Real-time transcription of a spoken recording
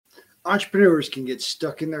Entrepreneurs can get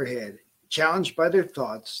stuck in their head, challenged by their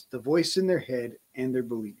thoughts, the voice in their head, and their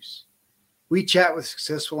beliefs. We chat with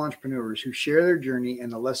successful entrepreneurs who share their journey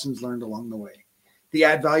and the lessons learned along the way. The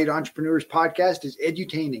Add Valued Entrepreneurs podcast is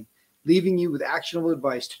edutaining, leaving you with actionable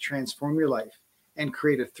advice to transform your life and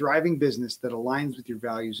create a thriving business that aligns with your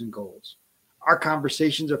values and goals. Our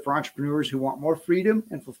conversations are for entrepreneurs who want more freedom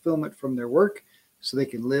and fulfillment from their work so they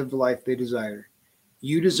can live the life they desire.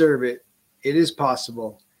 You deserve it. It is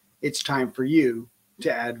possible. It's time for you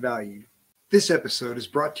to add value. This episode is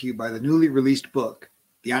brought to you by the newly released book,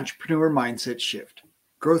 The Entrepreneur Mindset Shift: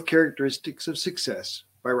 Growth Characteristics of Success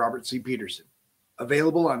by Robert C. Peterson.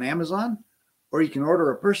 Available on Amazon, or you can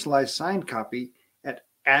order a personalized signed copy at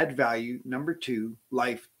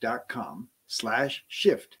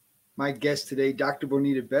addvalue2life.com/shift. My guest today, Dr.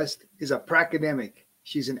 Bonita Best, is a pracademic.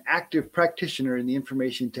 She's an active practitioner in the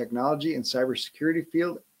information technology and cybersecurity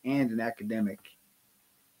field and an academic.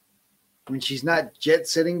 When she's not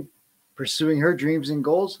jet-setting, pursuing her dreams and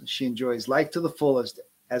goals, she enjoys life to the fullest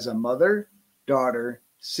as a mother, daughter,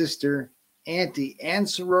 sister, auntie, and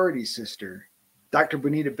sorority sister. Dr.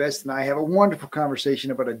 Bonita Best and I have a wonderful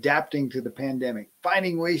conversation about adapting to the pandemic,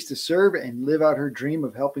 finding ways to serve and live out her dream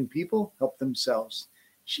of helping people help themselves.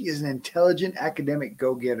 She is an intelligent academic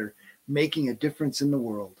go-getter, making a difference in the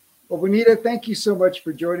world. Well, Bonita, thank you so much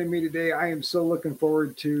for joining me today. I am so looking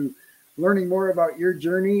forward to learning more about your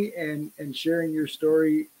journey and sharing your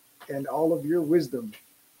story and all of your wisdom.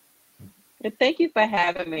 Thank you for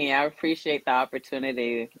having me. I appreciate the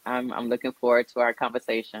opportunity. I'm looking forward to our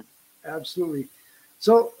conversation. Absolutely.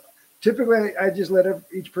 So typically I just let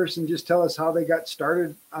each person just tell us how they got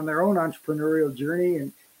started on their own entrepreneurial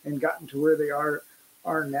journey and gotten to where they are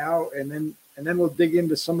now. And then we'll dig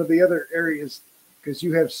into some of the other areas because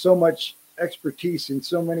you have so much expertise in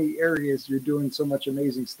so many areas. You're doing so much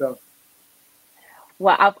amazing stuff.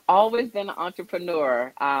 Well, I've always been an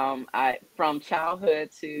entrepreneur, from childhood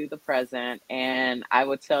to the present. And I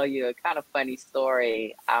will tell you a kind of funny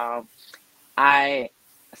story. I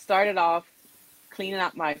started off cleaning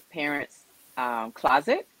out my parents'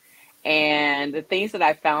 closet, and the things that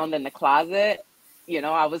I found in the closet,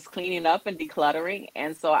 I was cleaning up and decluttering.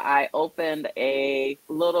 And so I opened a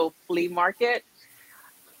little flea market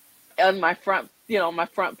on my front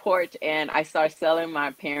porch, and I started selling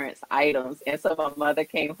my parents' items. And so my mother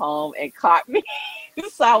came home and caught me.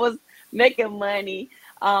 So I was making money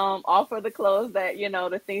off of the clothes that,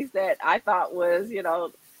 the things that I thought was,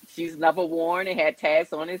 she's never worn. It had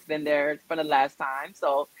tags on it. It's been there for the last time.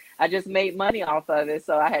 So I just made money off of it.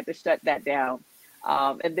 So I had to shut that down.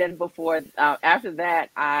 And then after that,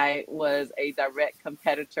 I was a direct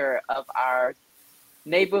competitor of our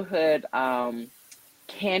neighborhood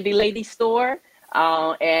Candy Lady store.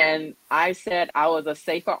 And I said I was a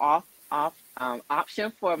safer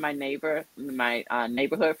option for my neighborhood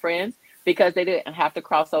friends, because they didn't have to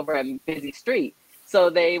cross over a busy street. So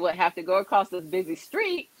they would have to go across this busy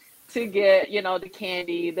street to get, the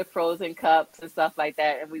candy, the frozen cups and stuff like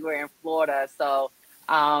that. And we were in Florida. So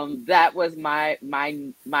that was my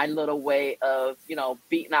little way of,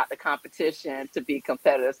 beating out the competition to be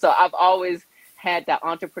competitive. So I've always had that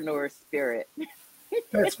entrepreneur spirit.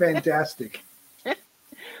 That's fantastic.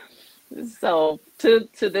 So to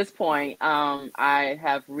this point, I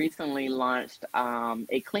have recently launched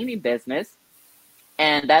a cleaning business,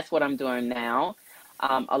 and that's what I'm doing now,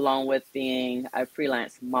 along with being a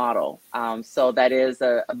freelance model. So that is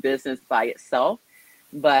a business by itself.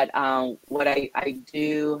 But what I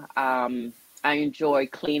do, I enjoy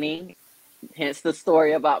cleaning, hence the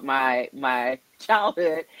story about my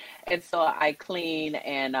childhood. And so I clean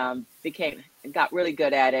and got really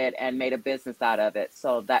good at it and made a business out of it.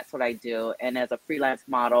 So that's what I do. And as a freelance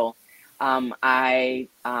model, I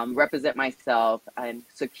represent myself and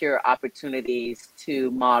secure opportunities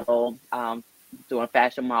to model, doing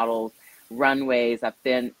fashion models, runways. I've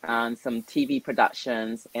been on some TV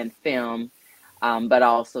productions and film, but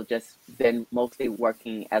also just been mostly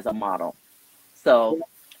working as a model. So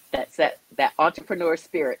that's that entrepreneur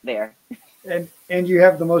spirit there. And you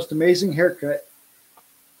have the most amazing haircut.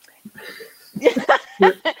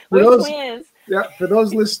 We're twins. Yeah, for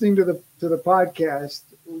those listening to the podcast,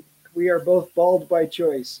 we are both bald by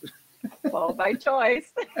choice. Bald by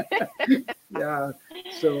choice. Yeah.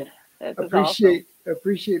 So appreciate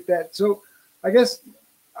that. So I guess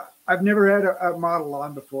I've never had a model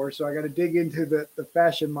on before, so I got to dig into the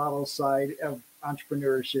fashion model side of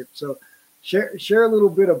entrepreneurship. So share a little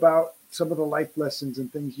bit about some of the life lessons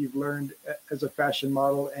and things you've learned as a fashion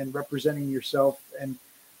model and representing yourself and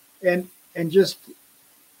just,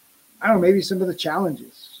 I don't know, maybe some of the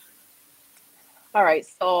challenges. All right,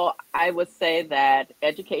 so I would say that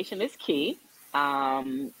education is key,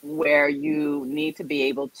 where you need to be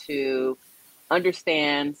able to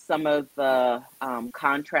understand some of the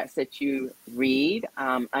contracts that you read,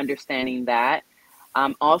 understanding that.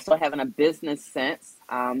 Also having a business sense.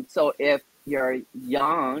 So if you're a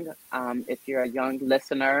young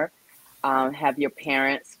listener, have your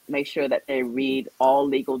parents make sure that they read all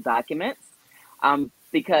legal documents,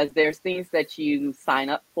 because there's things that you sign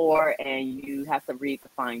up for and you have to read the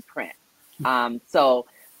fine print. So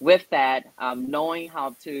with that, knowing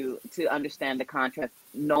how to understand the contract,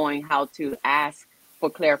 knowing how to ask for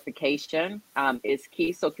clarification is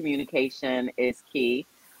key. So communication is key.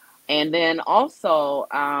 And then also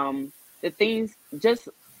the things, just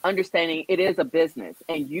understanding it is a business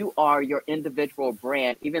and you are your individual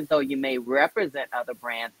brand, even though you may represent other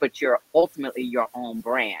brands, but you're ultimately your own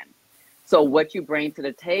brand. So what you bring to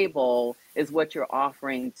the table is what you're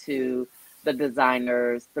offering to the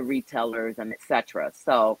designers, the retailers, and etc.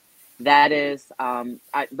 So that is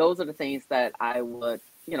those are the things that I would,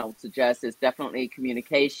 suggest is definitely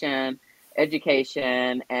communication,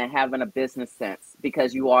 education, and having a business sense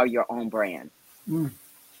because you are your own brand. Mm,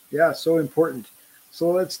 yeah, so important.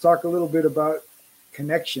 So let's talk a little bit about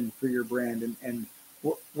connection for your brand, and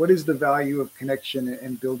what is the value of connection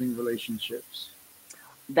and building relationships?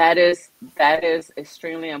 That is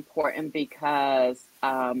extremely important because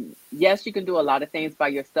yes, you can do a lot of things by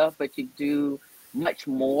yourself, but you do much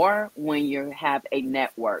more when you have a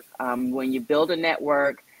network. When you build a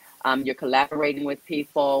network, you're collaborating with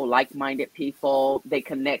people, like-minded people. They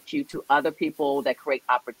connect you to other people that create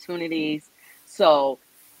opportunities. So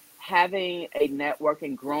having a network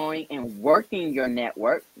and growing and working your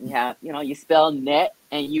network, you spell net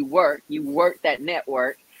and you work that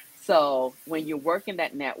network. So when you're working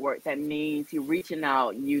that network, that means you're reaching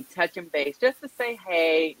out, you touching base just to say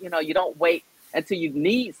hey. You don't wait until you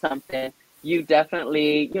need something. You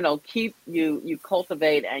definitely, you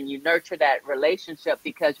cultivate and you nurture that relationship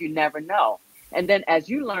because you never know. And then as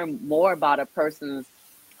you learn more about a person's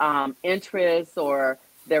interests or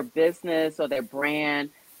their business or their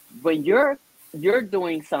brand, when you're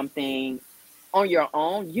doing something on your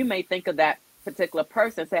own, you may think of that particular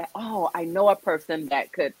person, say, "Oh, I know a person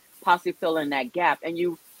that could possibly fill in that gap," and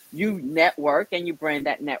you network and you bring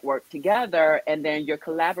that network together, and then you're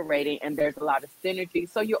collaborating, and there's a lot of synergy.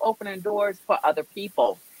 So you're opening doors for other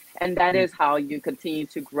people, and that Mm, is how you continue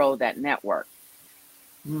to grow that network.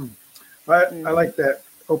 mm. I Hmm. like that,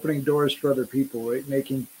 opening doors for other people, right?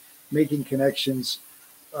 Making connections,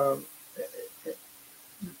 um,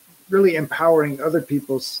 really empowering other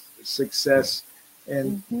people's success,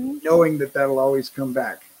 and Hmm. knowing that that'll always come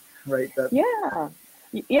back, right? That. Yeah.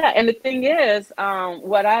 Yeah, and the thing is,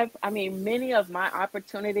 I mean, many of my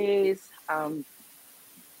opportunities,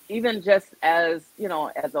 even just as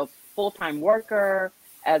a full-time worker,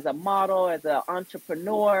 as a model, as an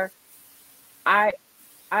entrepreneur, I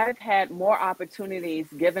I've had more opportunities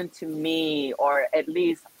given to me, or at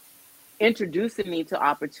least introducing me to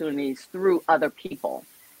opportunities through other people.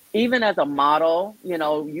 Even as a model,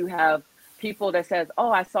 you have people that says,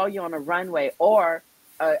 "Oh, I saw you on a runway," or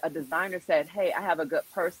a designer said, "Hey, I have a good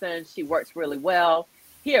person. She works really well.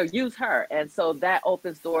 Here, use her." And so that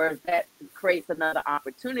opens doors, that creates another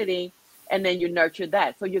opportunity, and then you nurture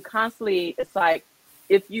that. So you constantly, it's like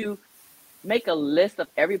if you make a list of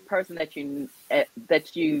every person that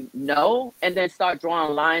you know, and then start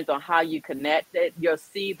drawing lines on how you connect it, you'll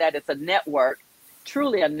see that it's a network,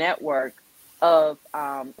 truly a network of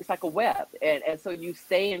it's like a web. And so you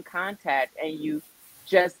stay in contact and you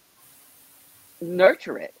just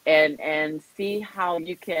nurture it and see how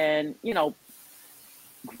you can,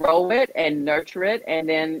 grow it and nurture it, and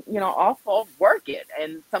then, also work it.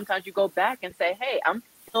 And sometimes you go back and say, "Hey, I'm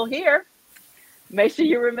still here, make sure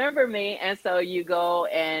you remember me." And so you go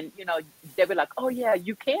and, they'll be like, "Oh, yeah,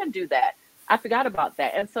 you can do that. I forgot about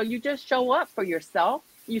that." And so you just show up for yourself,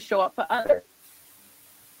 you show up for others.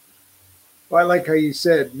 Well, I like how you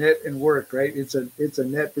said net and work, right? It's a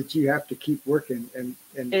net that you have to keep working, and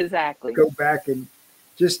Exactly. go back and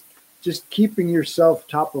just just keeping yourself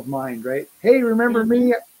top of mind, right? Hey, remember Hmm.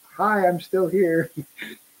 me? Hi, I'm still here.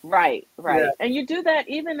 Right, Yeah. right. And you do that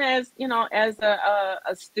even as, as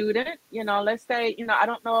a student, let's say, I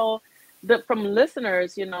don't know, from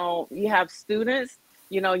listeners, you have students,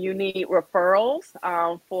 you need referrals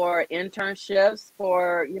for internships,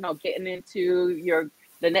 for, getting into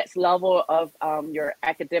the next level of your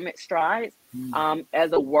academic strides. Mm,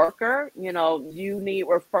 As a worker, you need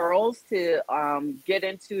referrals to get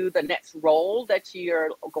into the next role that you're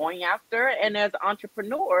going after. And as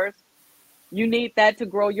entrepreneurs, you need that to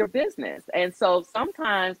grow your business. And so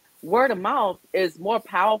sometimes word of mouth is more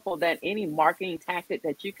powerful than any marketing tactic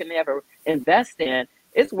that you can ever invest in.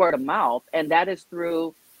 It's word of mouth, and that is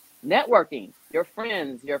through networking, your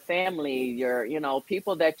friends, your family, your,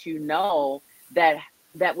 people that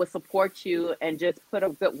that would support you and just put a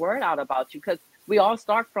good word out about you, because we all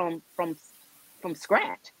start from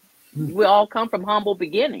scratch. We all come from humble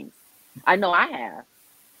beginnings. I know I have.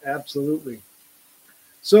 Absolutely.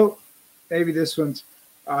 So maybe this one's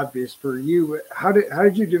obvious for you, but how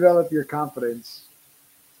did you develop your confidence?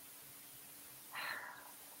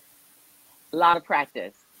 A lot of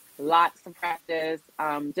practice, lots of practice.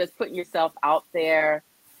 Just putting yourself out there,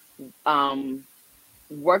 um,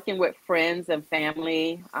 working with friends and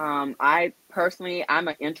family. I personally, I'm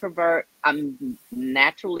an introvert. I'm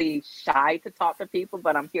naturally shy to talk to people,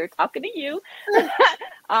 but I'm here talking to you.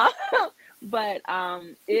 uh, but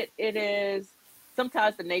it is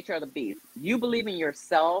sometimes the nature of the beast. You believe in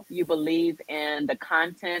yourself. You believe in the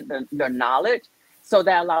content, your knowledge, so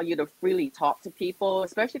that allow you to freely talk to people,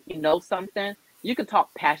 especially if you know something. You can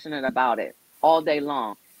talk passionate about it all day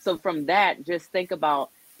long. So from that, just think about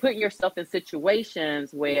putting yourself in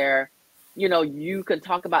situations where you can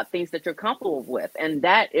talk about things that you're comfortable with, and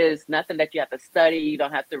that is nothing that you have to study. You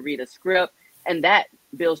don't have to read a script, and that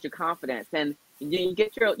builds your confidence, and you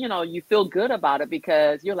get you feel good about it,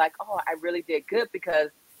 because you're like, oh, I really did good, because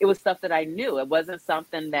it was stuff that I knew. It wasn't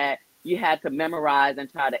something that you had to memorize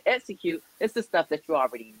and try to execute. It's the stuff that you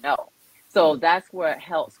already know. So that's where it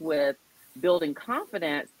helps with building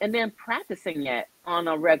confidence, and then practicing it on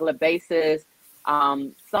a regular basis.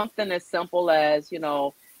 Something as simple as,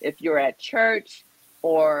 if you're at church,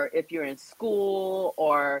 or if you're in school,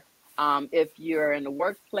 or if you're in the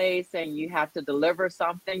workplace and you have to deliver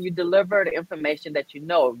something, you deliver the information that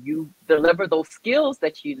you deliver those skills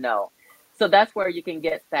that you know. So that's where you can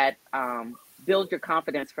get that, build your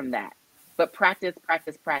confidence from that. But practice,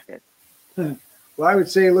 practice, practice. Well, I would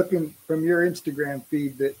say, looking from your Instagram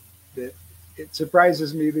feed, that it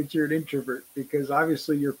surprises me that you're an introvert, because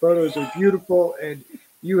obviously your photos are beautiful, and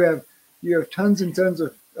you have you have tons and tons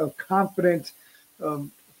of confident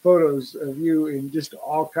um, photos of you in just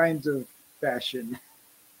all kinds of fashion.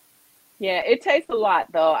 Yeah, it takes a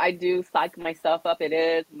lot though. I do psych myself up. It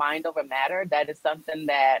is mind over matter. That is something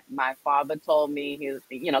that my father told me. He was,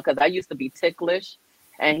 because I used to be ticklish,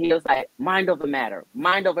 and he was like, mind over matter,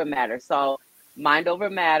 mind over matter. So mind over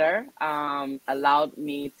matter allowed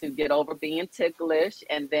me to get over being ticklish.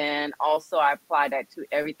 And then also I apply that to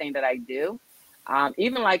everything that I do.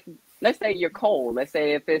 Even like, let's say you're cold. Let's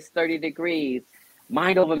say if it's 30 degrees,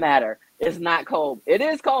 mind over matter. It's not cold. It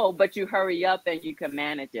is cold, but you hurry up and you can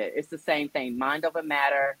manage it. It's the same thing. Mind over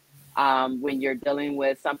matter. When you're dealing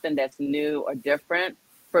with something that's new or different,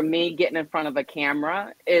 for me, getting in front of a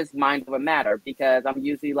camera is mind over matter, because I'm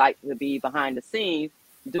usually like to be behind the scenes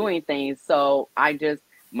doing things. So I just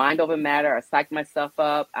mind over matter. I psych myself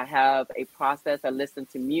up. I have a process. I listen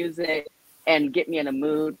to music and get me in a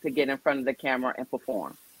mood to get in front of the camera and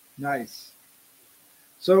perform. Nice.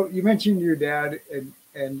 So you mentioned your dad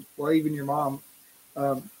and well, even your mom.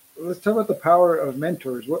 Let's talk about the power of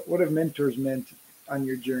mentors. What have mentors meant on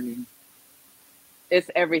your journey?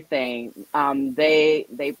 It's everything.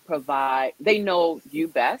 They provide. They know you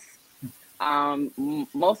best.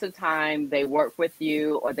 Most of the time, they work with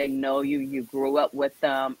you, or they know you. You grew up with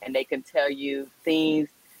them, and they can tell you things,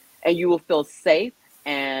 and you will feel safe,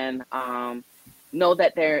 and know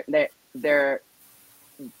that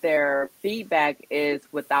their feedback is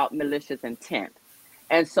without malicious intent.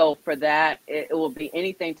 And so for that, it will be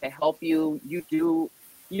anything to help you.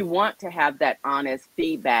 You want to have that honest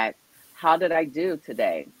feedback. How did I do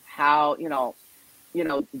today? How,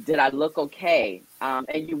 did I look okay?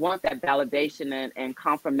 And you want that validation and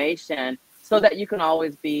confirmation, so that you can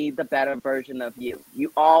always be the better version of you.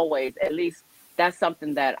 You always, at least that's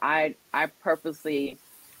something that I purposely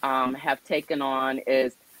have taken on,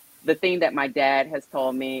 is the thing that my dad has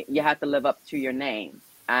told me: you have to live up to your name.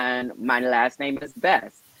 And my last name is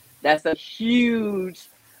Best. That's a huge,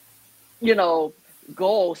 you know,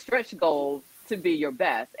 goal, stretch goal, to be your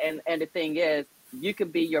best. And the thing is, you can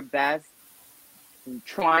be your best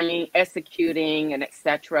trying, executing, and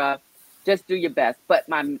etc. Just do your best. But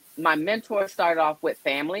my mentor started off with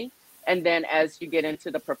family, and then as you get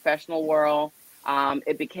into the professional world,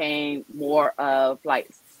 it became more of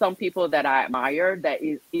like some people that I admire, that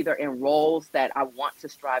is either in roles that I want to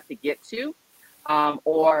strive to get to,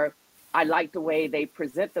 or I like the way they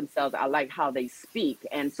present themselves. I like how they speak,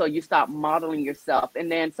 and so you start modeling yourself.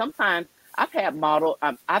 And then sometimes I've had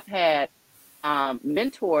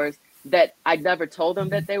mentors that I never told them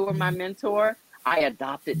that they were my mentor. I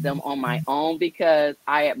adopted them on my own because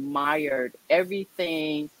I admired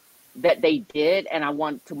everything. that they did, and I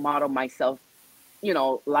want to model myself,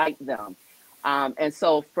 like them. And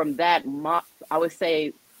so from that, I would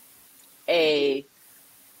say a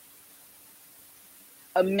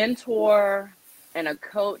a mentor and a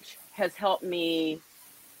coach has helped me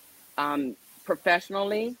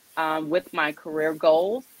professionally with my career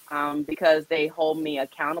goals, because they hold me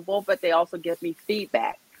accountable, but they also give me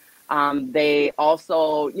feedback. They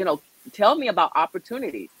also, tell me about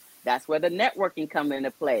opportunities. That's where the networking come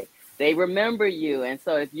into play. They remember you, and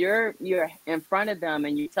so if you're in front of them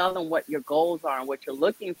and you tell them what your goals are and what you're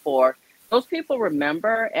looking for, those people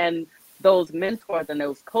remember, and those mentors and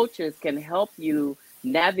those coaches can help you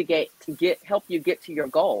navigate to get help you get to your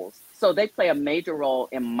goals. So they play a major role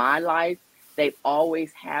in my life. They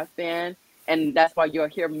always have been. And that's why you'll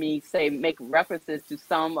hear me make references to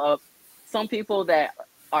some people that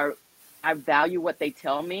are, I value what they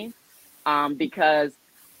tell me, because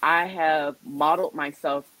I have modeled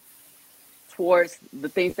myself towards the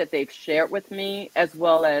things that they've shared with me, as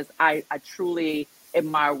well as I truly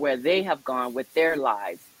admire where they have gone with their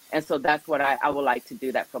lives. And so that's what I would like to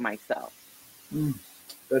do that for myself. Mm,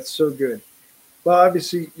 that's so good. Well,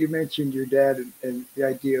 obviously, you mentioned your dad and the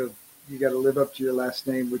idea of you got to live up to your last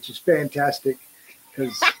name, which is fantastic.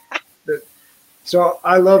 Because so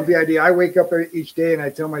I love the idea. I wake up each day and I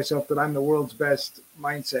tell myself that I'm the world's best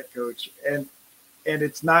mindset coach, and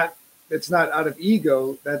it's not out of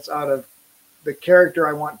ego. That's out of the character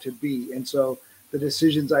I want to be. And so the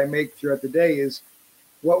decisions I make throughout the day is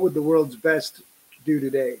what would the world's best do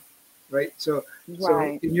today, right? So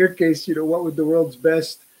Right. in your case, what would the world's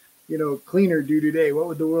best, cleaner do today? What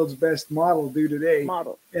would the world's best model do today?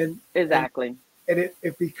 Model. And and Exactly. and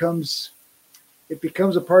it becomes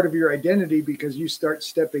a part of your identity because you start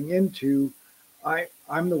stepping into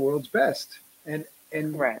I'm the world's best. And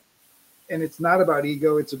Correct. and it's not about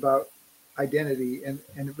ego, it's about identity, and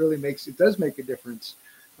it does make a difference.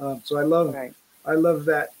 So Right. I love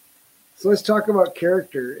that. So let's talk about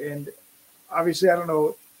character. And obviously, I don't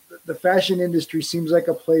know, the fashion industry seems like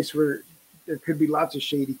a place where there could be lots of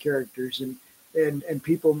shady characters and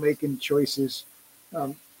people making choices.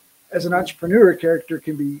 Um, as an entrepreneur, character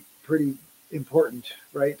can be pretty important,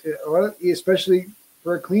 right? Well, especially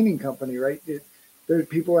for a cleaning company, right? There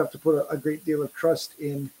people have to put a great deal of trust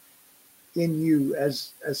in you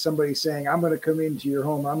as somebody saying, I'm going to come into your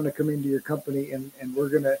home, I'm going to come into your company, and we're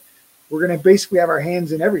going to basically have our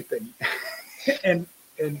hands in everything. and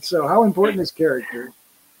and so how important is character?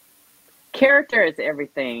 Character is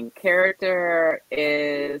everything. Character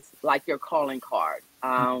is like your calling card.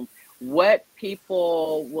 What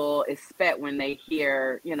people will expect when they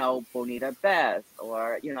hear, Bonita Best,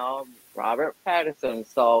 or, Robert Patterson.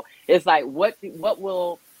 So it's like, what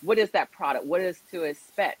is that product? What is to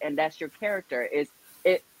expect? And that's your character. It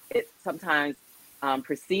sometimes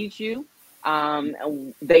precedes you.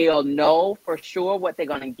 They'll know for sure what they're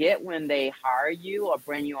going to get when they hire you or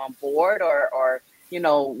bring you on board, or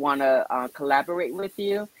want to collaborate with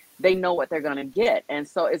you. They know what they're going to get. And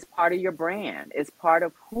so it's part of your brand. It's part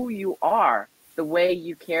of who you are, the way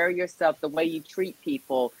you carry yourself, the way you treat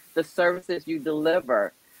people, the services you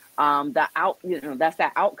deliver. That's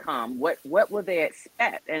that outcome. What will they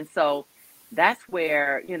expect? And so that's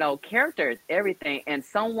where, character is everything. And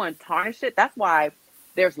someone tarnish it. That's why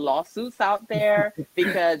there's lawsuits out there,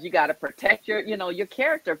 because you got to protect your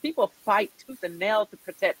character. People fight tooth and nail to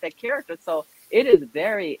protect their character. So it is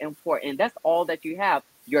very important. That's all that you have,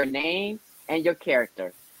 your name and your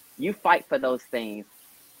character. You fight for those things.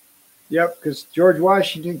 Yep, because George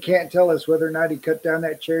Washington can't tell us whether or not he cut down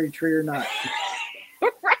that cherry tree or not.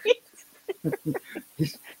 Right.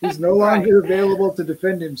 He's no Right. longer available to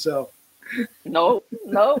defend himself. Nope.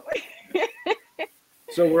 Nope.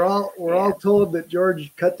 So we're all Yeah. told that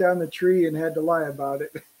George cut down the tree and had to lie about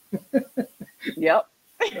it. Yep.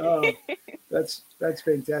 Oh, that's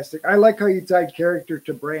fantastic. I like how you tied character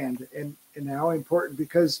to brand and how important,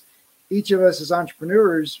 because each of us as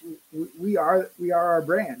entrepreneurs, we are our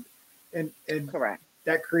brand, and Correct.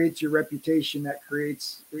 that creates your reputation. That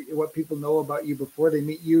creates what people know about you before they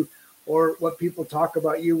meet you, or what people talk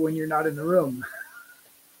about you when you're not in the room.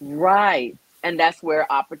 Right. And that's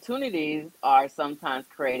where opportunities are sometimes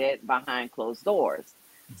created behind closed doors.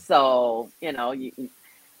 So,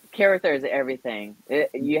 character is everything.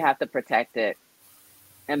 You have to protect it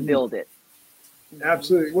and build it. Hmm.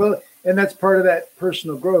 Absolutely. Well, and that's part of that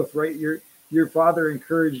personal growth, right? Your father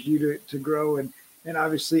encouraged you to grow, and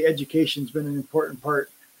obviously education's been an important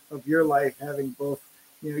part of your life, having both,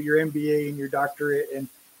 your MBA and your doctorate,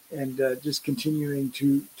 and just continuing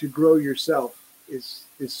to grow yourself is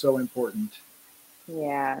so important.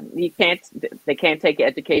 Yeah, they can't take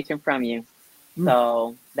education from you. Mm,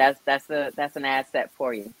 So that's an asset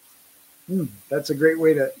for you. that's a great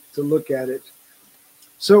way to look at it.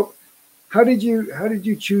 So how did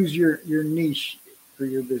you choose your niche for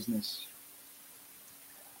your business?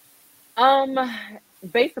 Um,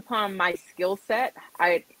 Based upon my skill set,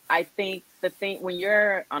 I think the thing when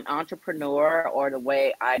you're an entrepreneur, or the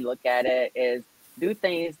way I look at it is, do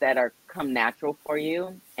things that are come natural for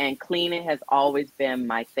you. And cleaning has always been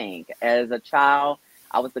my thing. As a child,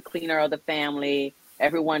 I was the cleaner of the family.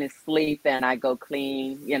 Everyone is asleep, and I go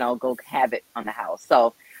clean, go have it on the house.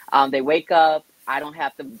 So they wake up. I don't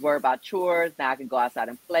have to worry about chores. Now I can go outside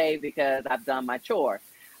and play because I've done my chore.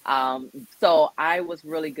 So I was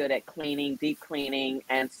really good at cleaning, deep cleaning,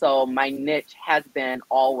 and so my niche has been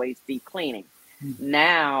always deep cleaning. Mm,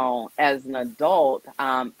 Now, as an adult,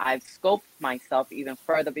 I've scoped myself even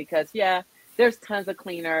further because, yeah, there's tons of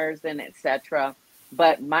cleaners and etc.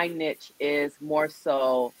 But my niche is more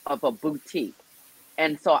so of a boutique.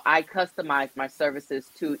 And so I customize my services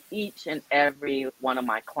to each and every one of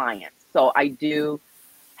my clients. So I do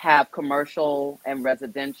have commercial and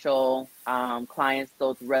residential clients.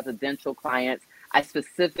 Those residential clients, I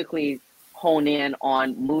specifically hone in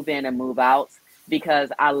on move in and move outs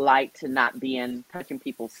because I like to not be in touching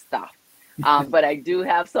people's stuff. But I do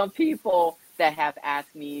have some people that have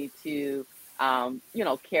asked me to,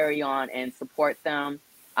 carry on and support them.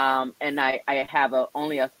 And I have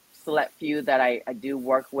only a select few that I do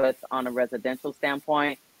work with on a residential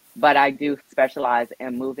standpoint, but I do specialize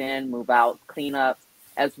in move in, move out, cleanups,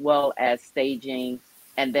 as well as staging,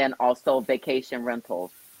 and then also vacation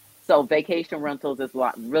rentals. So vacation rentals is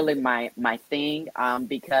really my thing,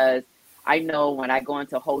 because I know when I go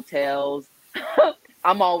into hotels,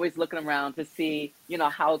 I'm always looking around to see,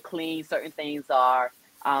 how clean certain things are,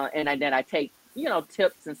 then I take,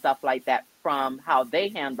 tips and stuff like that from how they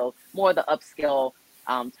handle more the upscale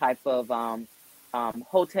type of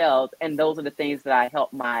hotels, and those are the things that I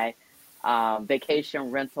help my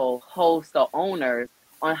vacation rental hosts or owners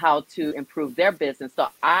on how to improve their business. So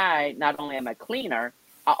I not only am a cleaner,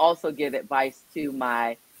 I also give advice to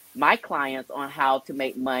my clients on how to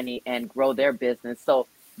make money and grow their business. So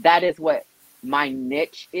that is what my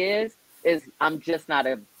niche is I'm just not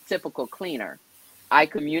a typical cleaner. I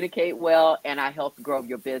communicate well and I help grow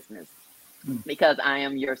your business mm. because I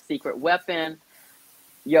am your secret weapon,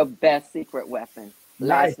 your best secret weapon. Nice.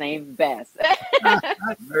 Last name Best.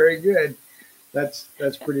 Very good. That's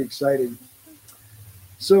pretty exciting.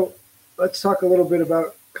 So let's talk a little bit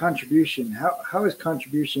about contribution. How has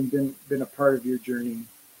contribution been a part of your journey?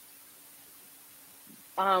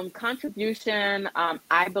 Contribution,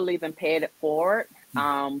 I believe in paying it forward.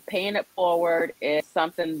 Paying it forward is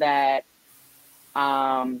something that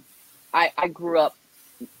um, I grew up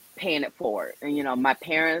paying it forward. And, my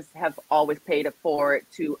parents have always paid it forward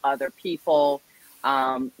to other people.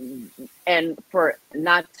 Um, and for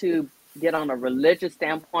not to get on a religious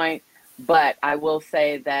standpoint, but I will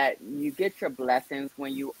say that you get your blessings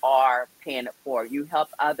when you are paying it forward. You help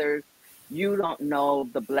others. You don't know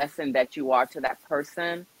the blessing that you are to that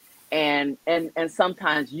person. And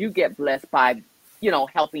sometimes you get blessed by,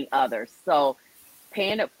 helping others. So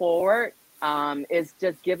paying it forward is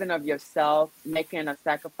just giving of yourself, making a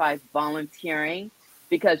sacrifice, volunteering,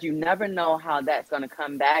 because you never know how that's going to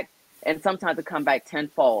come back. And sometimes it come back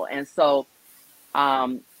tenfold. And so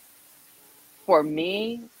um, for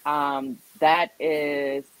me, that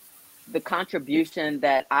is the contribution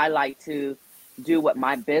that I like to do with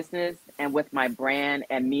my business and with my brand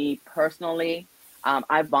and me personally.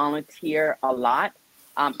 I volunteer a lot.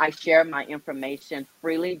 I share my information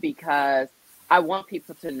freely because I want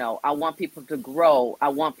people to know. I want people to grow. I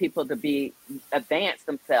want people to be advance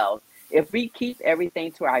themselves. If we keep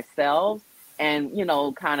everything to ourselves and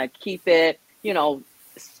kind of keep it,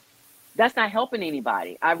 that's not helping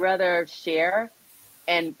anybody. I'd rather share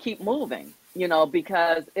and keep moving,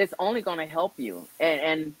 because it's only going to help you.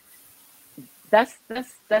 And that's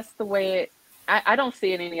the way I don't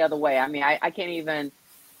see it any other way. I mean, I can't even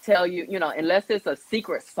tell you, unless it's a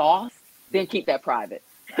secret sauce, then keep that private.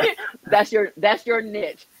 That's your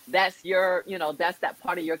niche. That's that's that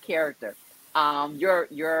part of your character. That's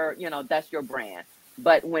your brand.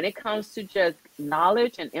 But when it comes to just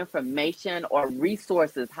knowledge and information or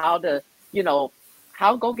resources, you know,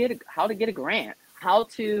 how to get a grant, how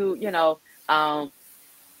to, um,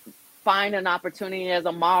 find an opportunity as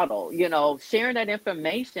a model. Sharing that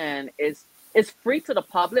information is free to the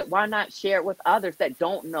public. Why not share it with others that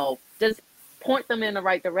don't know? Just point them in the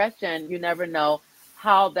right direction. You never know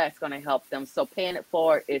how that's going to help them. So paying it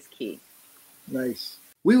forward is key. Nice.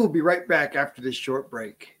 We will be right back after this short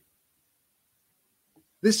break.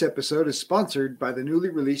 This episode is sponsored by the newly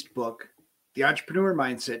released book, The Entrepreneur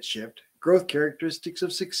Mindset Shift, Growth Characteristics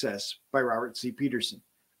of Success by Robert C. Peterson.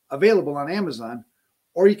 Available on Amazon,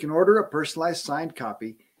 or you can order a personalized signed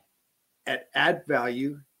copy at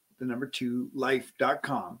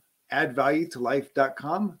addvalue2life.com.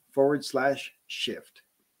 addvaluetolife.com/shift.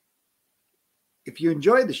 If you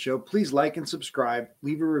enjoyed the show, please like and subscribe,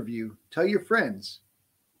 leave a review, tell your friends.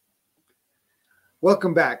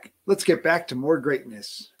 Welcome back. Let's get back to more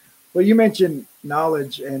greatness. Well, you mentioned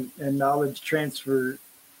knowledge and knowledge transfer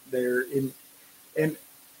there. And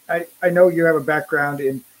I know you have a background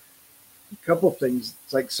in a couple of things.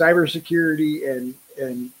 It's like cybersecurity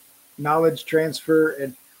and knowledge transfer.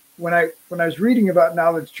 And when I was reading about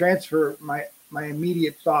knowledge transfer, my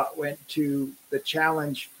immediate thought went to the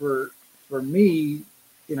challenge for me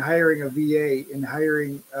in hiring a VA, in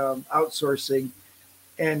hiring outsourcing,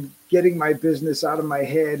 and getting my business out of my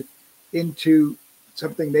head into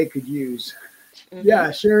something they could use. Mm-hmm.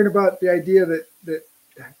 Yeah, sharing about the idea that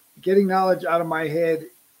getting knowledge out of my head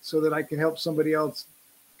so that I can help somebody else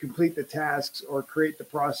complete the tasks or create the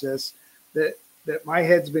process that my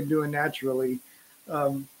head's been doing naturally.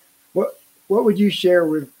 What would you share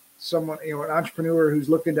with someone, an entrepreneur who's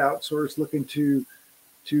looking to outsource, looking to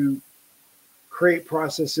create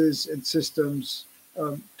processes and systems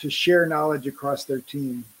to share knowledge across their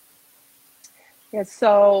team? Yeah,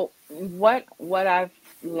 so what I've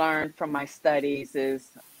learned from my studies is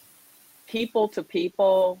people to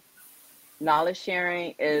people knowledge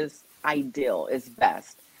sharing is ideal, is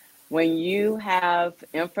best. When you have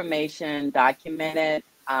information documented,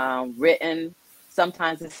 written,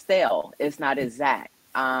 sometimes it's stale, it's not exact.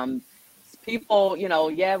 People,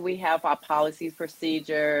 we have our policies,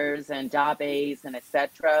 procedures, and job aids, and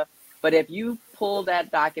etc. But if you pull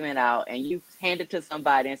that document out and you hand it to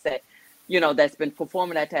somebody and say, that's been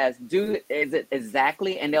performing that task, is it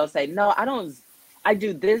exactly? And they'll say, no, I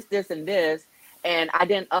do this, this, and this, and I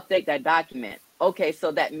didn't update that document. Okay,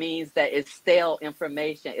 so that means that it's stale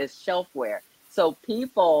information, it's shelfware. So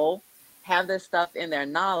people have this stuff in their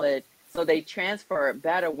knowledge, so they transfer it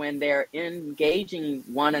better when they're engaging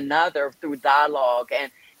one another through dialogue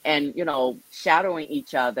and shadowing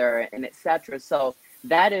each other and etc. So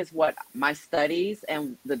that is what my studies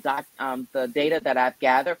and the data that I've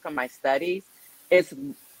gathered from my studies is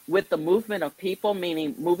with the movement of people,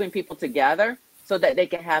 meaning moving people together so that they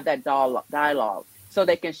can have that dialogue, so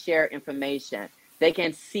they can share information, they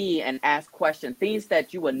can see and ask questions, things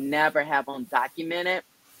that you would never have undocumented.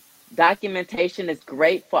 Documentation is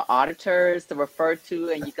great for auditors to refer to,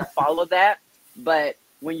 and you can follow that. But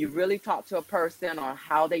when you really talk to a person on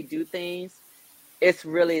how they do things, it's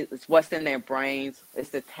what's in their brains. It's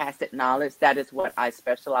the tacit knowledge. That is what I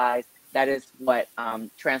specialize. That is what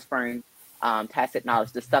transferring tacit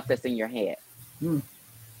knowledge, the stuff that's in your head.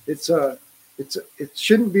 It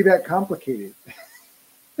shouldn't be that complicated.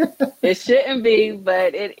 It shouldn't be,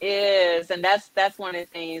 but it is, and that's one of the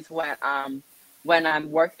things when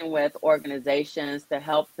I'm working with organizations to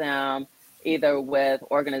help them either with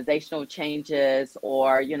organizational changes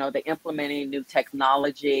or, they're implementing new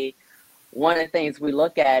technology. One of the things we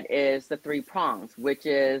look at is the 3 prongs, which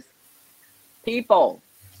is people,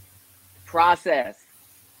 process,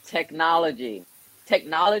 technology.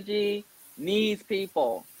 Technology needs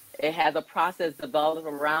people. It has a process developed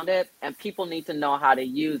around it, and people need to know how to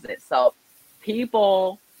use it. So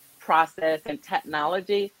people, process, and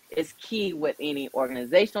technology is key with any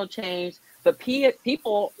organizational change. But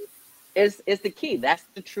people is the key. That's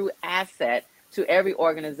the true asset to every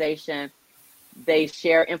organization. They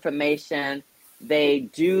share information, they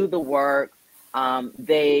do the work,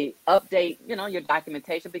 they update, your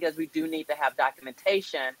documentation, because we do need to have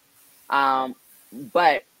documentation.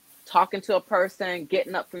 But talking to a person,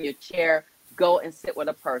 getting up from your chair, go and sit with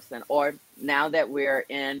a person. Or now that we're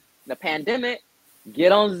in the pandemic,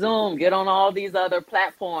 get on Zoom, get on all these other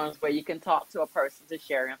platforms where you can talk to a person to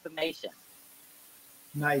share information.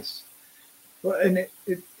 Nice. Well, and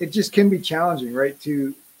it just can be challenging, right?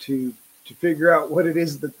 To figure out what it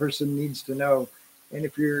is the person needs to know. And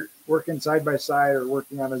if you're working side by side or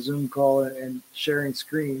working on a Zoom call and sharing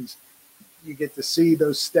screens, you get to see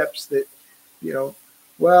those steps that,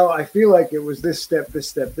 well, I feel like it was this step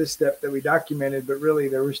that we documented, but really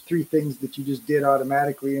there was 3 things that you just did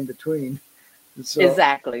automatically in between. So,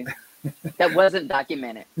 exactly. That wasn't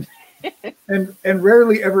documented. and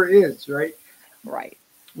rarely ever is, right? Right.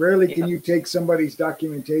 Rarely can you take somebody's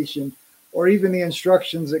documentation or even the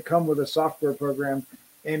instructions that come with a software program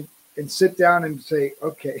and sit down and say,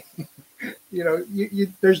 okay,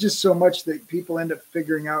 there's just so much that people end up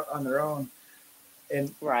figuring out on their own.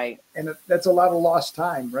 And right. And that's a lot of lost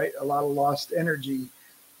time, right? A lot of lost energy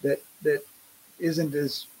that isn't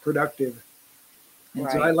as productive. And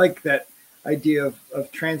so I Right. like that idea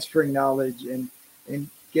of transferring knowledge and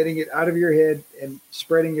getting it out of your head and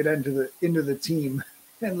spreading it into the team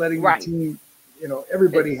and letting the Right. team, It,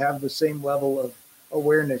 everybody have the same level of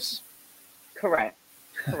awareness. correct.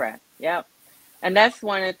 Correct. Yep. And that's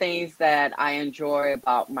one of the things that I enjoy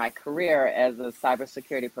about my career as a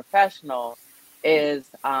cybersecurity professional is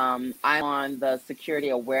I'm on the security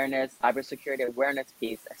awareness, cybersecurity awareness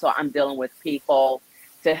piece. So I'm dealing with people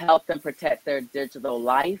to help them protect their digital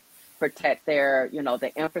life, protect their,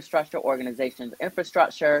 the infrastructure, organization's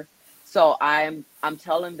infrastructure. So I'm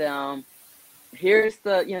telling them, here's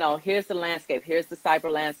the landscape, here's the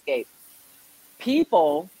cyber landscape.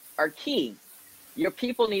 People are key. Your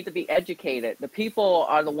people need to be educated. The people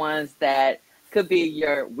are the ones that could be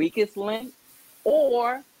your weakest link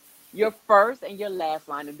or your first and your last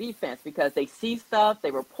line of defense because they see stuff,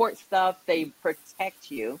 they report stuff, they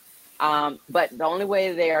protect you. But the only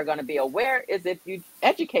way they are going to be aware is if you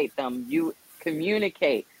educate them, you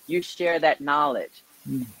communicate, you share that knowledge.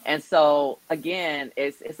 Mm, And so again,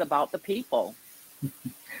 it's about the people.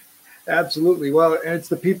 absolutely. Well, and it's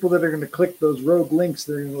the people that are going to click those rogue links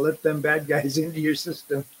that are going to let them bad guys into your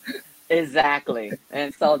system. Exactly.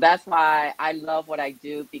 And so that's why I love what I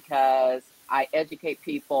do because I educate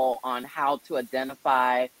people on how to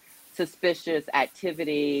identify suspicious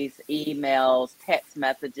activities, emails, text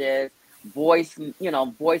messages, voice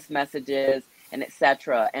messages, and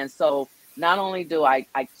etc. And so not only do I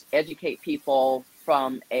educate people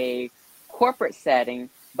from a corporate setting,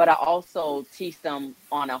 but I also teach them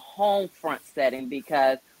on a home front setting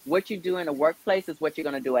because what you do in the workplace is what you're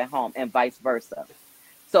going to do at home and vice versa.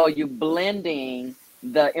 So you blending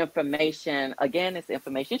the information, again, it's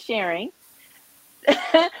information sharing,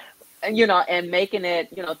 and making it,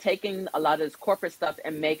 taking a lot of this corporate stuff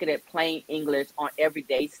and making it plain English on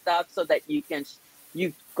everyday stuff so that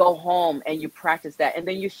you go home and you practice that. And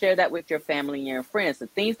then you share that with your family and your friends. The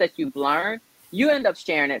things that you've learned, you end up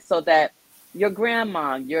sharing it so that your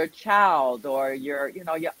grandma, your child, or your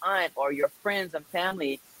aunt or your friends and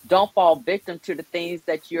family don't fall victim to the things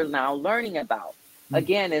that you're now learning about. Mm,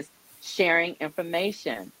 Again, it's sharing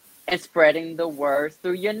information and spreading the words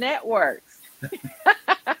through your networks.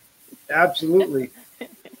 absolutely.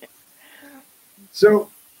 So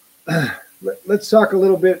let's talk a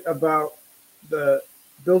little bit about the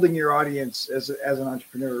building your audience as an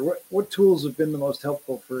entrepreneur. What tools have been the most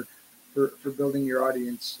helpful for building your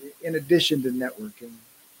audience in addition to networking?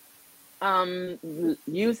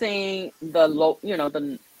 Using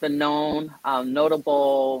the known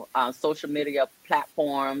notable social media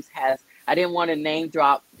platforms has. I didn't want to name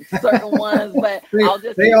drop certain ones, but they I'll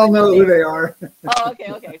just they use all know who example. they are. Oh,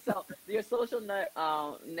 okay, okay. So your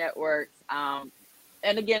networks,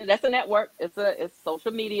 and again, that's a network. It's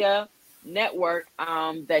social media network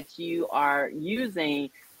that you are using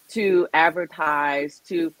to advertise.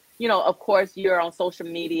 Of course, you're on social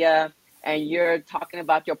media and you're talking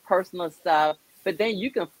about your personal stuff, but then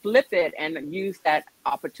you can flip it and use that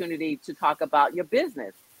opportunity to talk about your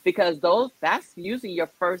business because that's usually your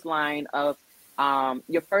first line of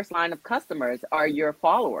customers are your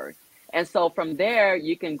followers. And so from there,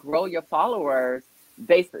 you can grow your followers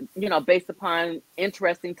based upon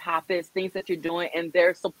interesting topics, things that you're doing, and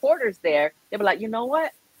their supporters there. They'll be like, you know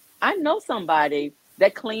what? I know somebody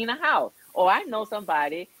that clean a house, or I know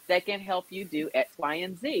somebody that can help you do X, Y,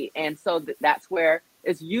 and Z. And so that's where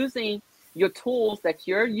it's using your tools that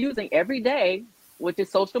you're using every day, which is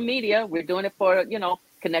social media. We're doing it for,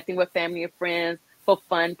 connecting with family and friends, for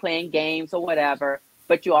fun, playing games or whatever,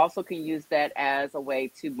 but you also can use that as a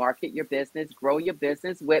way to market your business, grow your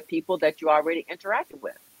business with people that you already interacted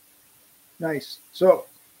with. Nice. So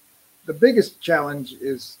the biggest challenge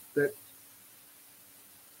is that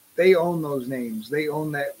they own those names, they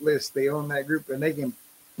own that list, they own that group, and they can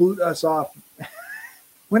boot us off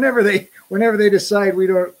whenever they decide we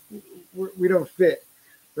don't fit,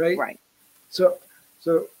 right? Right. So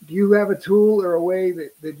so do you have a tool or a way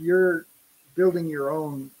that you're building your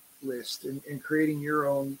own list and creating your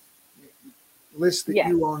own list that Yes.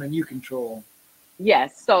 you own and you control?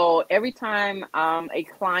 Yes. So every time a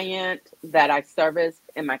client that I service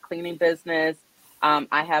in my cleaning business,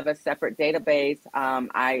 I have a separate database.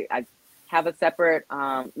 I have a separate,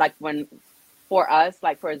 like when for us,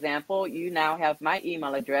 like for example, you now have my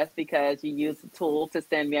email address because you use the tool to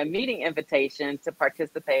send me a meeting invitation to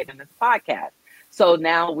participate in this podcast. So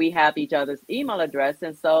now we have each other's email address.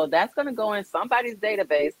 And so that's going to go in somebody's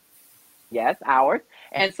database. Yes, ours.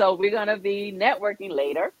 And so we're going to be networking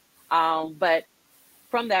later. But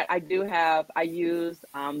from that, I use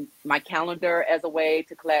my calendar as a way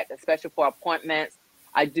to collect, especially for appointments.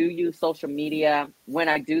 I do use social media. When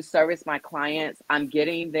I do service my clients, I'm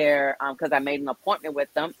getting their, because I made an appointment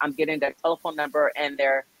with them, I'm getting their telephone number and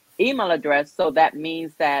their email address. So that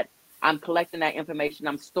means that I'm collecting that information.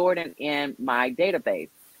 I'm storing it in my database.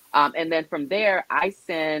 And then from there, I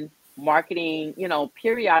send marketing,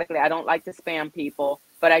 periodically. I don't like to spam people,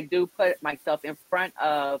 but I do put myself in front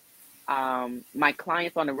of my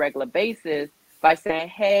clients on a regular basis by saying,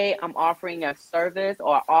 hey, I'm offering a service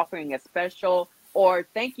or offering a special, or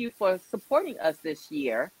thank you for supporting us this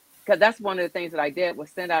year. Because that's one of the things that I did was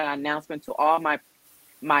send out an announcement to all my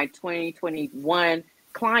 2021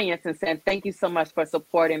 clients and saying, thank you so much for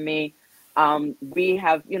supporting me. We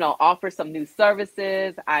have, offered some new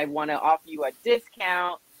services. I want to offer you a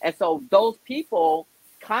discount. And so those people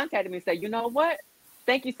contacted me and said, you know what?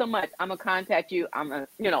 Thank you so much. I'm going to contact you. I'm going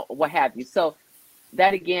to, what have you. So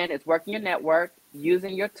that again is working your network,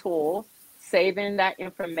 using your tools, saving that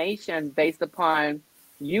information based upon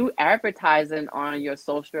you advertising on your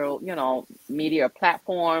social, media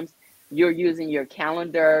platforms. You're using your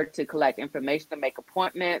calendar to collect information to make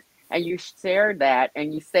appointments, and you share that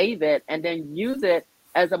and you save it and then use it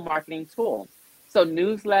as a marketing tool. So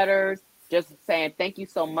newsletters, just saying thank you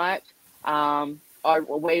so much, are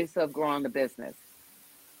ways of growing the business.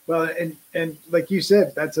 Well, and like you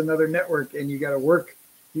said, that's another network, and you got to work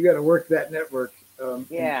that network.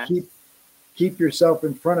 Yeah. And keep yourself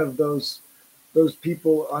in front of those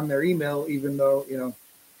people on their email, even though,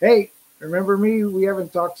 hey, remember me? We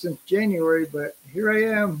haven't talked since January, but here I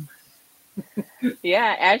am.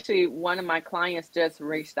 Yeah, actually, one of my clients just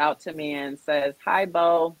reached out to me and says, "Hi,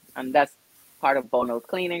 Bo," and that's part of Bo Knows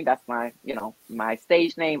Cleaning. That's my, my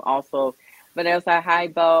stage name also. But they was like, "Hi,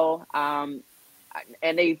 Bo," and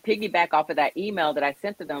they piggyback off of that email that I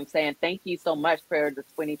sent to them saying, "Thank you so much for the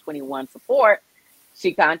 2021 support."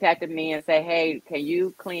 She contacted me and said, "Hey, can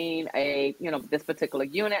you clean this particular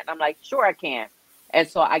unit?" And I'm like, "Sure, I can." And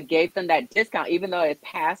so I gave them that discount, even though it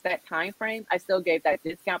passed that time frame. I still gave that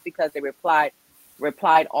discount because they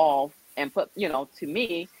replied all and put, to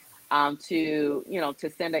me,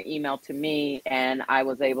 to send an email to me, and I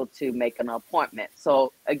was able to make an appointment.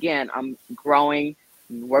 So again, I'm growing,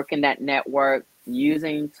 working that network,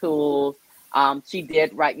 using tools. She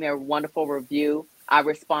did write me a wonderful review. I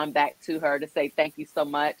respond back to her to say thank you so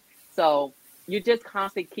much. So you just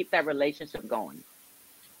constantly keep that relationship going.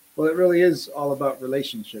 Well, it really is all about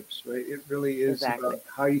relationships, right? It really is Exactly. about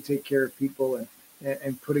how you take care of people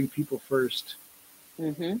and putting people first.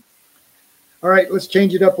 Mm-hmm. All right, let's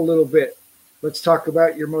change it up a little bit. Let's talk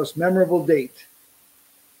about your most memorable date.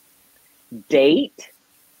 Date?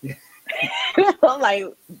 Like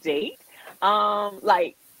date?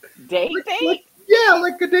 Like date.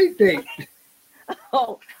 Like a date.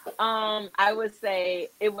 Oh, I would say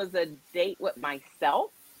it was a date with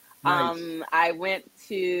myself. Nice. I went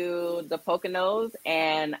to the Poconos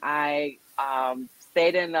and I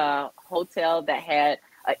stayed in a hotel that had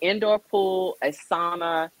an indoor pool, a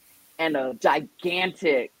sauna, and a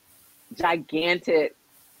gigantic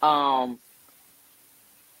um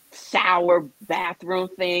shower bathroom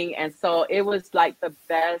thing. And so it was like the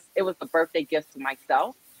best. It was the birthday gift to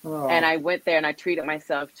myself. And Oh, I went there and I treated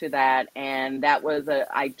myself to that. And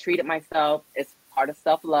I treated myself. It's part of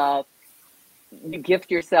self-love. You gift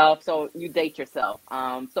yourself, so you date yourself.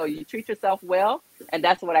 So you treat yourself well. And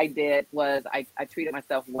that's what I did was I treated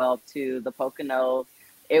myself well to the Poconos.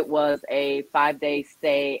 It was a 5-day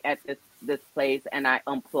stay at this place and I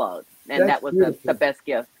unplugged. And that's that was the beautiful. best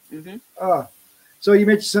gift. Hmm. Ah, so you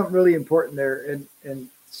mentioned something really important there, and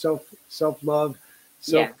self love,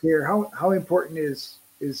 Yeah. self care. How important is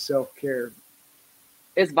self care?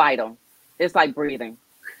 It's vital. It's like breathing.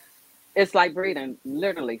 It's like breathing,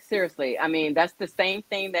 literally, seriously. I mean, that's the same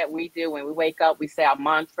thing that we do when we wake up. We say our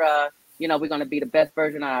mantra, we're going to be the best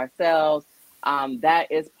version of ourselves.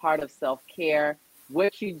 That is part of self care.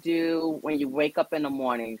 What you do when you wake up in the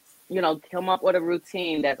mornings, come up with a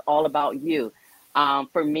routine that's all about you.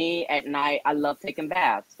 For me, at night, I love taking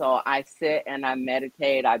baths. So I sit and I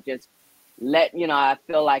meditate. I just I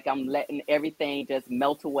feel like I'm letting everything just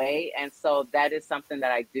melt away. And so that is something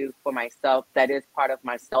that I do for myself. That is part of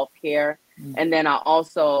my self-care. Mm, And then I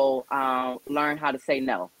also learn how to say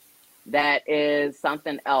no. That is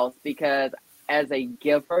something else because as a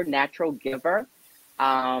giver, natural giver,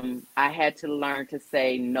 I had to learn to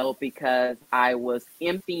say no because I was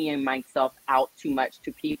emptying myself out too much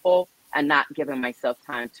to people and not giving myself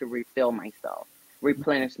time to refill myself,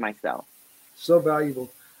 replenish myself. so valuable.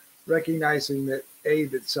 Recognizing that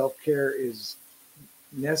self care is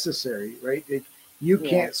necessary, right? You Yeah,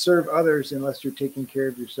 can't serve others unless you're taking care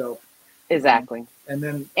of yourself. exactly. And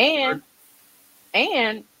then, And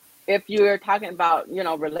and if you're talking about,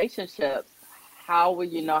 relationships, how will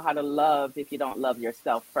you know how to love if you don't love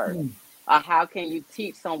yourself first? Mm, How can you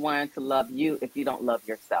teach someone to love you if you don't love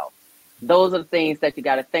yourself? Those are the things that you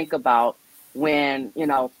got to think about when,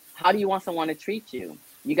 how do you want someone to treat you?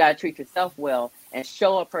 You got to treat yourself well and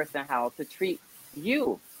show a person how to treat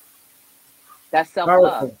you. That's self love.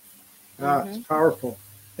 powerful. It's Hmm. powerful,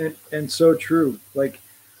 and so true. Like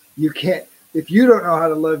you can't if you don't know how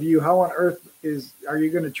to love you. How on earth are you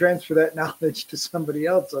going to transfer that knowledge to somebody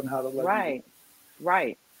else on how to love you? Right,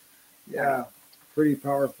 right, right. Yeah, pretty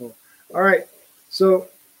powerful. All right. So,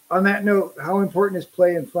 on that note, how important is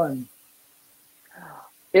play and fun?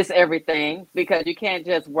 It's everything because you can't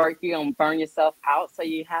just work, you're gonna burn yourself out. So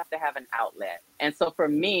you have to have an outlet. And so for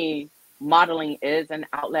me, modeling is an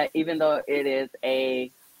outlet, even though it is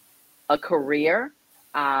a career.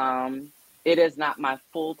 Um, it is not my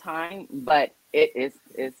full time, but it is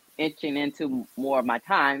inching into more of my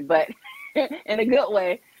time, but in a good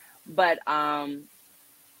way. But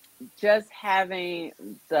just having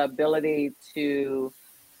the ability to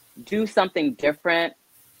do something different,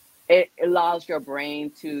 it allows your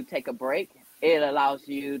brain to take a break. It allows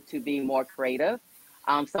you to be more creative.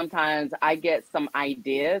 Sometimes I get some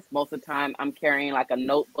ideas. Most of the time, I'm carrying like a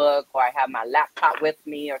notebook or I have my laptop with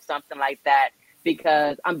me or something like that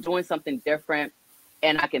because I'm doing something different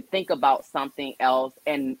and I can think about something else.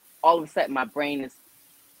 And all of a sudden, my brain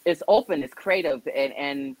is open, it's creative,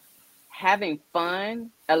 and having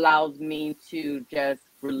fun allows me to just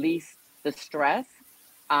release the stress,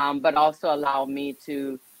 but also allow me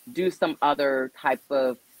to do some other type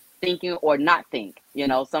of thinking or not think.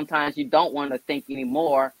 Sometimes you don't want to think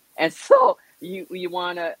anymore, and so you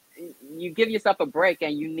want to you give yourself a break,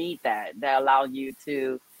 and you need that allow you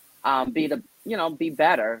to be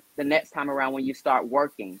better the next time around when you start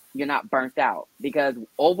working. You're not burnt out because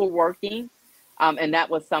overworking, and that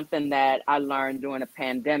was something that I learned during the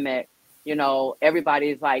pandemic.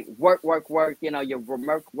 Everybody's like work, work, work. You're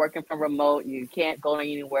working from remote. You can't go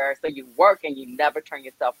anywhere. So you work and you never turn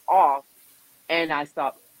yourself off. And I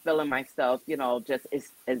stopped feeling myself, just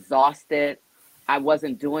exhausted. I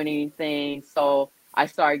wasn't doing anything. So I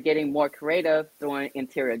started getting more creative doing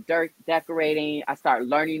interior decorating. I started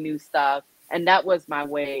learning new stuff. And that was my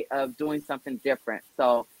way of doing something different.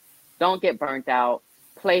 So don't get burnt out.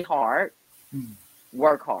 Play hard, Hmm,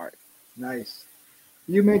 work hard. nice.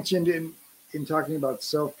 You mentioned in talking about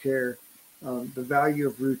self care, the value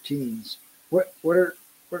of routines. What are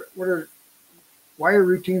what are why are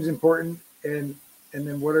routines important? And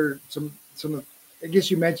then what are some of I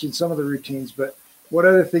guess you mentioned some of the routines, but what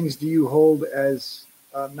other things do you hold as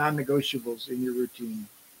non-negotiables in your routine?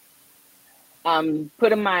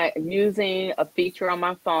 Putting my using a feature on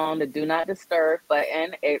my phone, the do not disturb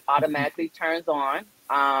button. It automatically turns on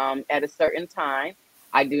at a certain time.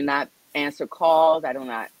 I do not answer calls. I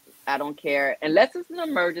don't care unless it's an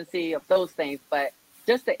emergency of those things. But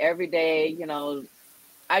just the everyday,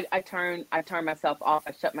 I turn myself off.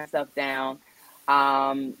 I shut myself down,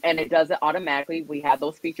 and it does it automatically. We have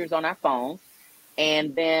those features on our phones,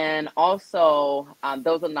 and then also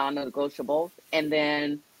those are non-negotiables. And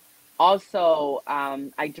then also,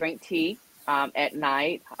 I drink tea at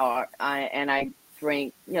night, and I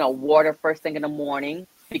drink, water first thing in the morning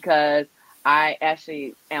because I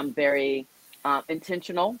actually am very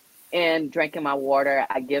intentional in drinking my water.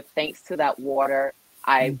 I give thanks to that water.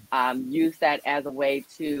 I Mm, use that as a way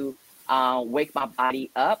to wake my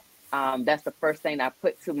body up. That's the first thing I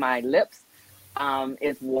put to my lips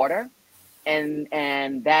is water,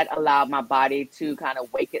 and that allowed my body to kind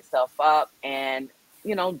of wake itself up and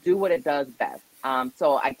do what it does best.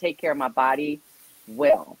 So I take care of my body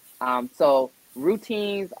well. So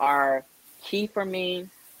routines are key for me,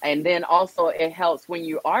 and then also it helps when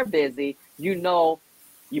you are busy.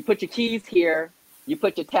 You put your keys here, you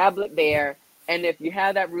put your tablet there, and if you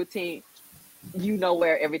have that routine, you know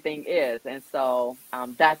where everything is, and so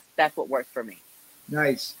that's what works for me.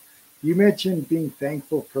 nice. You mentioned being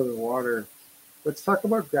thankful for the water. Let's talk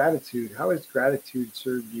about gratitude. How has gratitude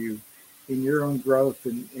served you in your own growth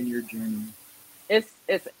and in your journey? It's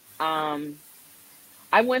um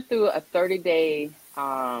I went through a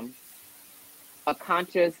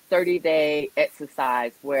conscious 30-day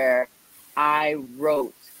exercise where I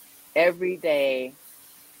wrote every day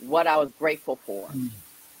what I was grateful for. Mm,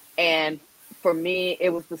 And for me, it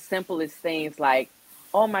was the simplest things like,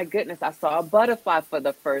 oh my goodness, I saw a butterfly for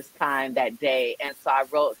the first time that day. And so I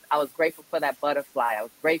wrote, I was grateful for that butterfly. I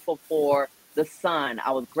was grateful for the sun.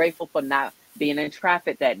 I was grateful for not being in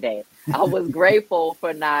traffic that day. I was grateful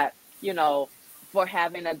for not, you know, for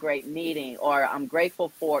having a great meeting, or I'm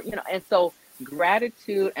grateful for, and so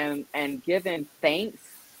gratitude and giving thanks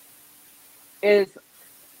is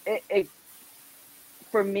it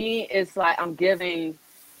for me, it's like I'm giving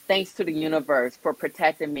thanks to the universe for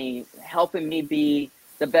protecting me, helping me be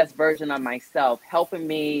the best version of myself, helping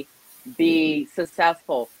me be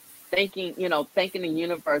successful. Thanking the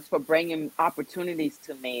universe for bringing opportunities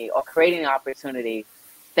to me or creating opportunity.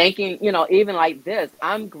 Thanking, even like this,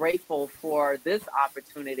 I'm grateful for this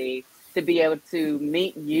opportunity to be able to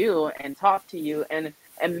meet you and talk to you, and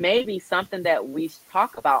maybe something that we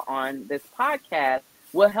talk about on this podcast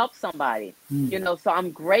will help somebody. Mm. So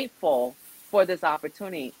I'm grateful for this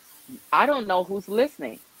opportunity. I don't know who's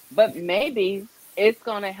listening, but maybe it's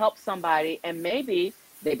going to help somebody, and maybe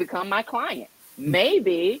they become my client.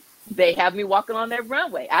 Maybe they have me walking on their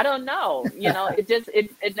runway. I don't know.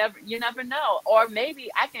 It never, you never know. Or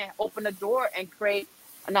maybe I can open a door and create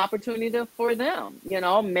an opportunity for them.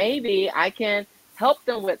 Maybe I can help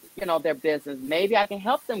them with, their business. Maybe I can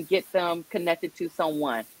help them get them connected to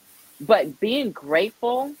someone. But being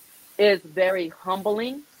grateful is very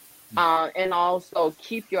humbling, and also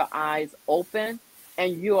keep your eyes open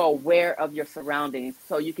and you're aware of your surroundings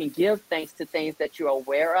so you can give thanks to things that you're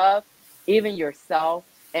aware of, even yourself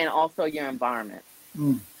and also your environment.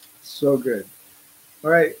 Mm. So good. All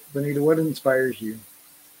right, Bonita, what inspires you?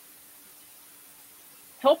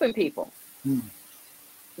 Helping people. Mm.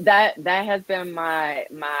 That has been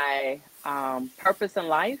my purpose in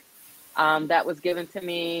life. That was given to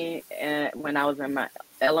me when I was in my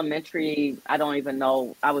elementary. I don't even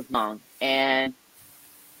know. I was young, and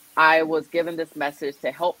I was given this message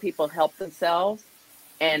to help people help themselves.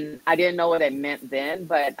 And I didn't know what it meant then,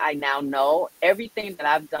 but I now know everything that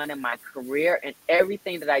I've done in my career and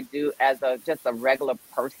everything that I do as just a regular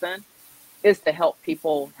person is to help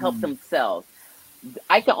people help Mm. themselves.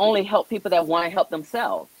 I can only help people that want to help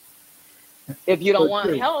themselves. If you So don't want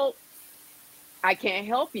true. help, I can't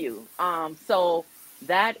help you. So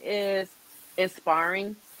that is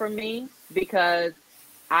inspiring for me because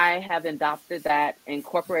I have adopted that,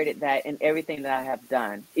 incorporated that in everything that I have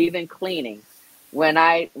done, even cleaning. When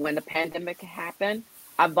the pandemic happened,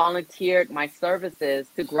 I volunteered my services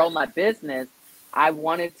to grow my business. I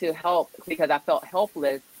wanted to help because I felt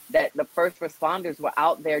helpless that the first responders were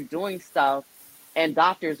out there doing stuff and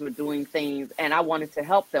doctors were doing things, and I wanted to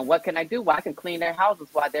help them. What can I do? Well, I can clean their houses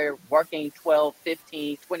while they're working 12,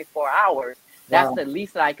 15, 24 hours. That's Wow. the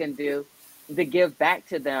least that I can do to give back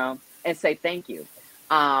to them and say thank you.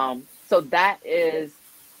 So that is,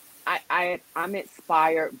 I'm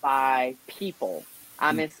inspired by people.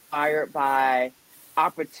 I'm Mm. inspired by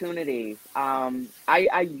opportunities.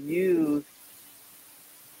 I use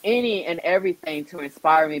any and everything to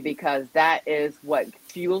inspire me because that is what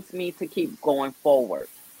fuels me to keep going forward.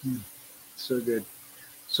 Mm. So good.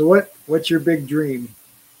 So what's your big dream?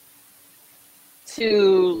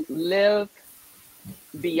 To live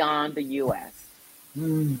beyond the US,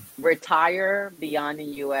 Mm. retire beyond the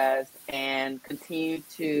US, and continue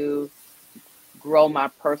to grow my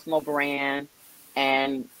personal brand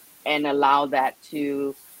and allow that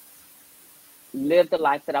to live the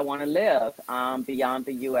life that I want to live, beyond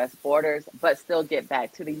the US borders, but still get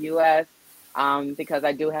back to the US, because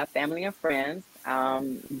I do have family and friends.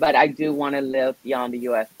 But I do want to live beyond the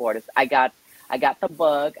US borders. I got the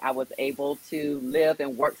bug. I was able to live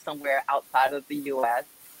and work somewhere outside of the US,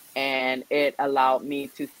 and it allowed me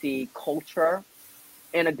to see culture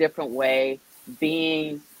in a different way.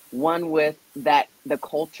 Being one with that, the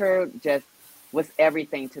culture just was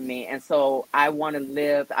everything to me. And so I want to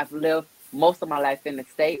live, I've lived most of my life in the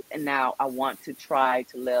States, and now I want to try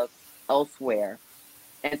to live elsewhere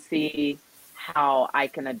and see how I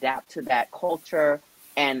can adapt to that culture,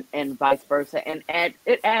 and vice versa. And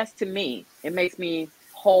it adds to me. It makes me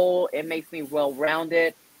whole, it makes me well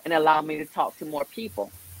rounded, and allow me to talk to more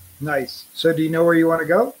people. Nice. So do you know where you want to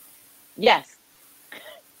go? Yes,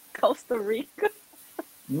 Costa Rica.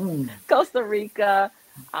 Mm. Costa Rica.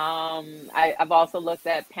 I've also looked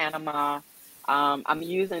at Panama. I'm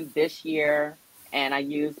using this year, and I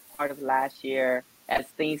used part of last year as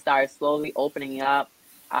things started slowly opening up,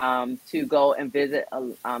 to go and visit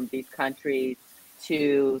these countries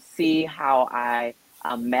to see how I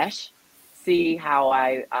mesh, see how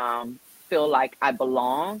I feel like I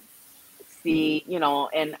belong. See,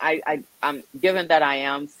 and I'm given that I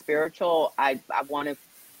am spiritual. I want to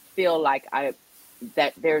feel like I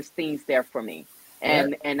that there's things there for me,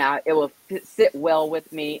 Yeah. it will sit well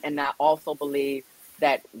with me. And I also believe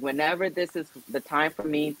that whenever this is the time for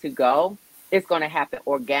me to go, it's going to happen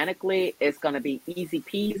organically. It's going to be easy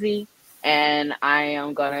peasy, and I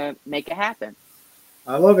am going to make it happen.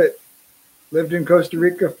 I love it. Lived in Costa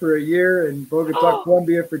Rica for a year and Bogota, Oh,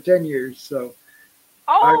 Colombia for 10 years. So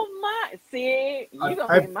Oh my! See, you're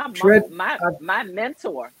gonna be I've my tread. my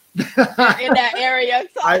mentor in that area.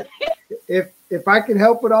 So I if I can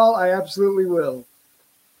help at all, I absolutely will.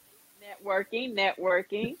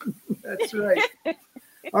 networking. That's right.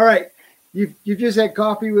 All right. You've just had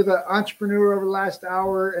coffee with an entrepreneur over the last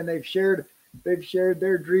hour, and they've shared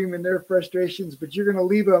their dream and their frustrations, but you're going to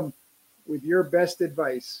leave them with your best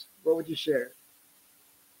advice. What would you share?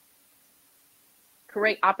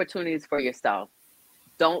 Create opportunities for yourself.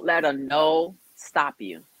 Don't let a no stop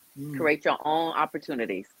you. Mm, Create your own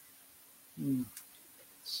opportunities. mm,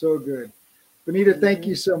 so good. Benita, thank Hmm.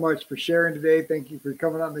 you so much for sharing today. Thank you for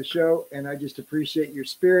coming on the show. And I just appreciate your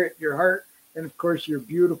spirit, your heart, and of course, your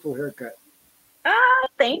beautiful haircut. Ah,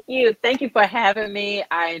 thank you. Thank you for having me.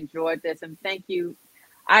 I enjoyed this, and thank you.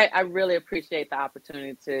 I really appreciate the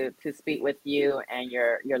opportunity to speak with you and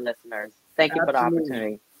your listeners. Thank you for the Absolutely.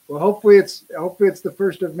 opportunity. Well, hopefully it's the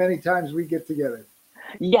first of many times we get together.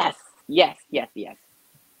 Yes, yes.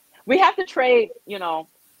 We have to trade,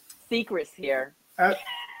 secrets here. Uh,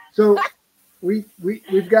 so we've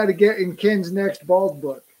got to get in Ken's next bald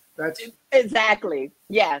book. That's Exactly.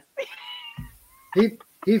 Yes, he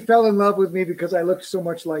he fell in love with me because I looked so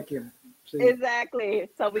much like him. See, exactly.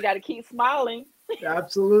 So we got to keep smiling.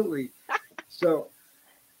 absolutely. So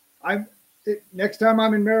I'm next time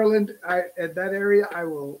I'm in Maryland, at that area, I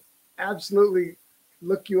will absolutely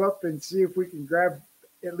look you up and see if we can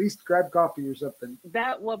at least grab coffee or something.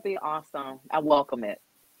 That would be awesome. I welcome it.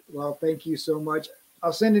 Well, thank you so much.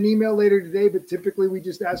 I'll send an email later today, but typically we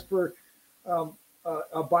just ask for a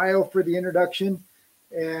bio for the introduction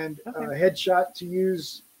and a Okay. headshot to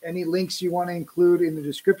use. Any links you want to include in the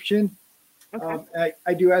description. Okay.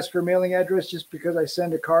 I do ask for a mailing address just because I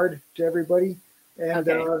send a card to everybody. And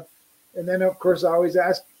Okay. and then, of course, I always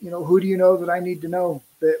ask, who do you know that I need to know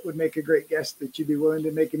that would make a great guest that you'd be willing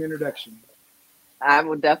to make an introduction? I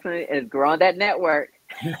will definitely grow that network.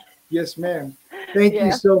 Yes, ma'am. Thank you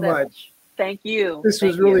Yeah. so much. Thank you. This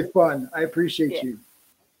was Thank really you. fun. I appreciate Yeah. you.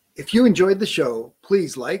 If you enjoyed the show,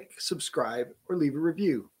 please like, subscribe, or leave a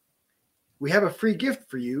review. We have a free gift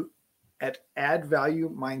for you at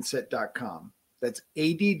addvaluemindset.com. That's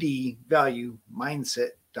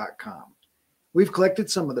addvaluemindset.com. We've collected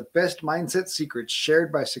some of the best mindset secrets shared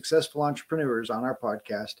by successful entrepreneurs on our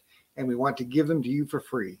podcast, and we want to give them to you for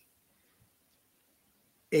free.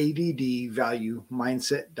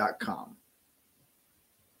 addvaluemindset.com.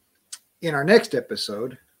 In our next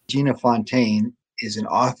episode, Gina Fontaine is an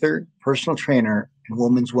author, personal trainer, and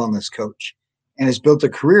women's wellness coach, and has built a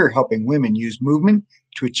career helping women use movement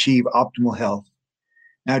to achieve optimal health.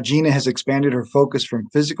 Now, Gina has expanded her focus from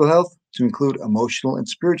physical health to include emotional and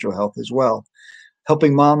spiritual health as well,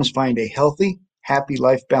 helping moms find a healthy, happy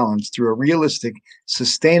life balance through a realistic,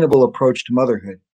 sustainable approach to motherhood.